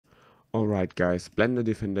Alright guys,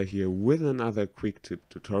 BlenderDefender here with another quick tip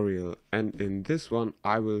tutorial, and in this one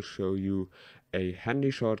I will show you a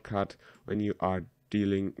handy shortcut when you are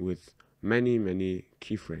dealing with many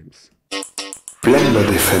keyframes.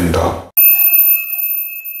 BlenderDefender.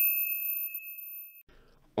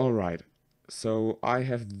 Alright, so I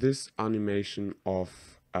have this animation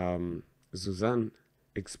of Suzanne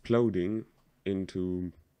exploding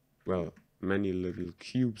into, well, many little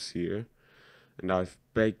cubes here, and I've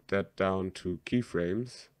baked that down to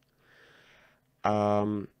keyframes.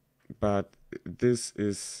 But this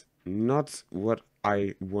is not what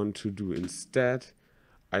I want to do. Instead,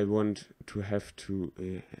 I want to have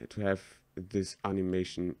this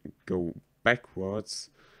animation go backwards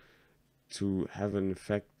to have an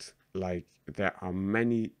effect like there are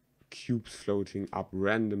many cubes floating up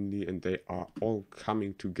randomly and they are all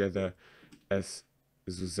coming together as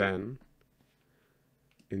Suzanne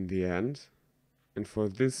in the end. And for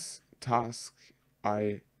this task,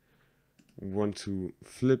 I want to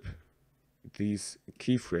flip these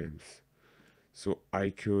keyframes. So I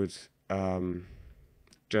could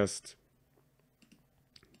just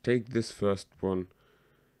take this first one,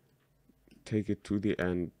 take it to the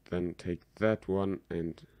end, then take that one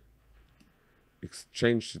and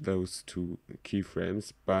exchange those two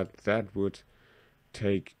keyframes, but that would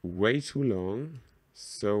take way too long.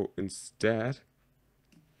 So instead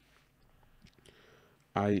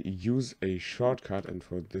I use a shortcut, and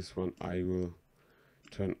for this one I will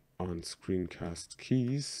turn on screencast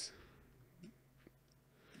keys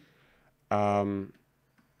to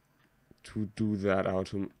do that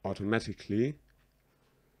automatically.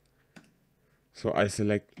 So I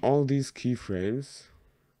select all these keyframes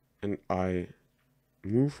and I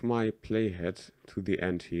move my playhead to the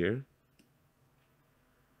end here,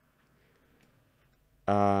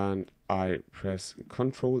 and I press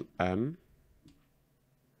Ctrl M.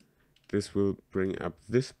 This will bring up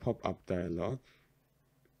this pop-up dialog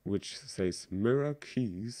which says mirror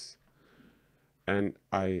keys, and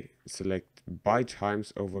I select by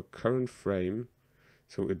times over current frame,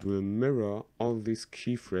 so it will mirror all these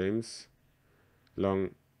keyframes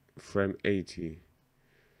along frame 80.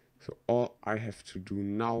 So all I have to do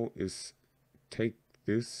now is take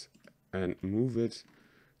this and move it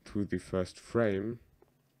to the first frame.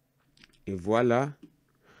 Et voila,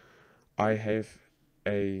 I have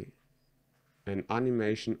an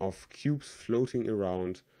animation of cubes floating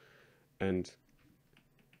around and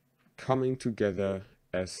coming together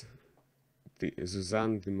as the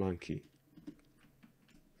Suzanne the monkey.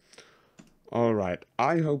 Alright,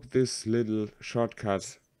 I hope this little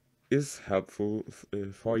shortcut is helpful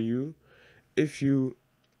for you. If you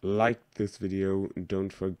liked this video,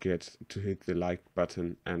 don't forget to hit the like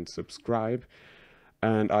button and subscribe.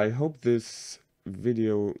 And I hope this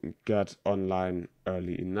video got online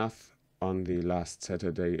early enough on the last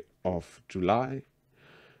Saturday of July,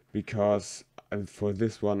 because for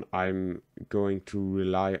this one I'm going to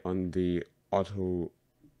rely on the auto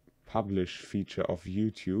publish feature of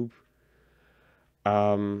YouTube.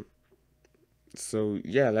 So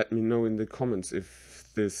yeah, let me know in the comments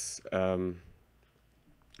if this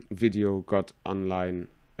video got online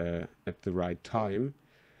at the right time.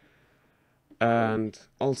 And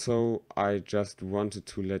also I just wanted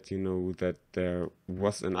to let you know that there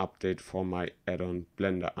was an update for my add-on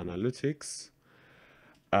Blender Analytics.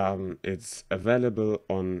 It's available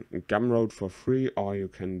on Gumroad for free, or you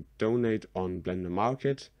can donate on Blender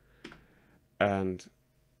Market. And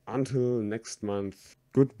until next month,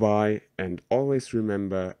 goodbye, and always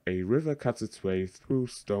remember, a river cuts its way through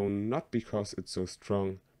stone not because it's so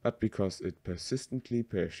strong, but because it persistently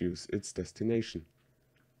pursues its destination.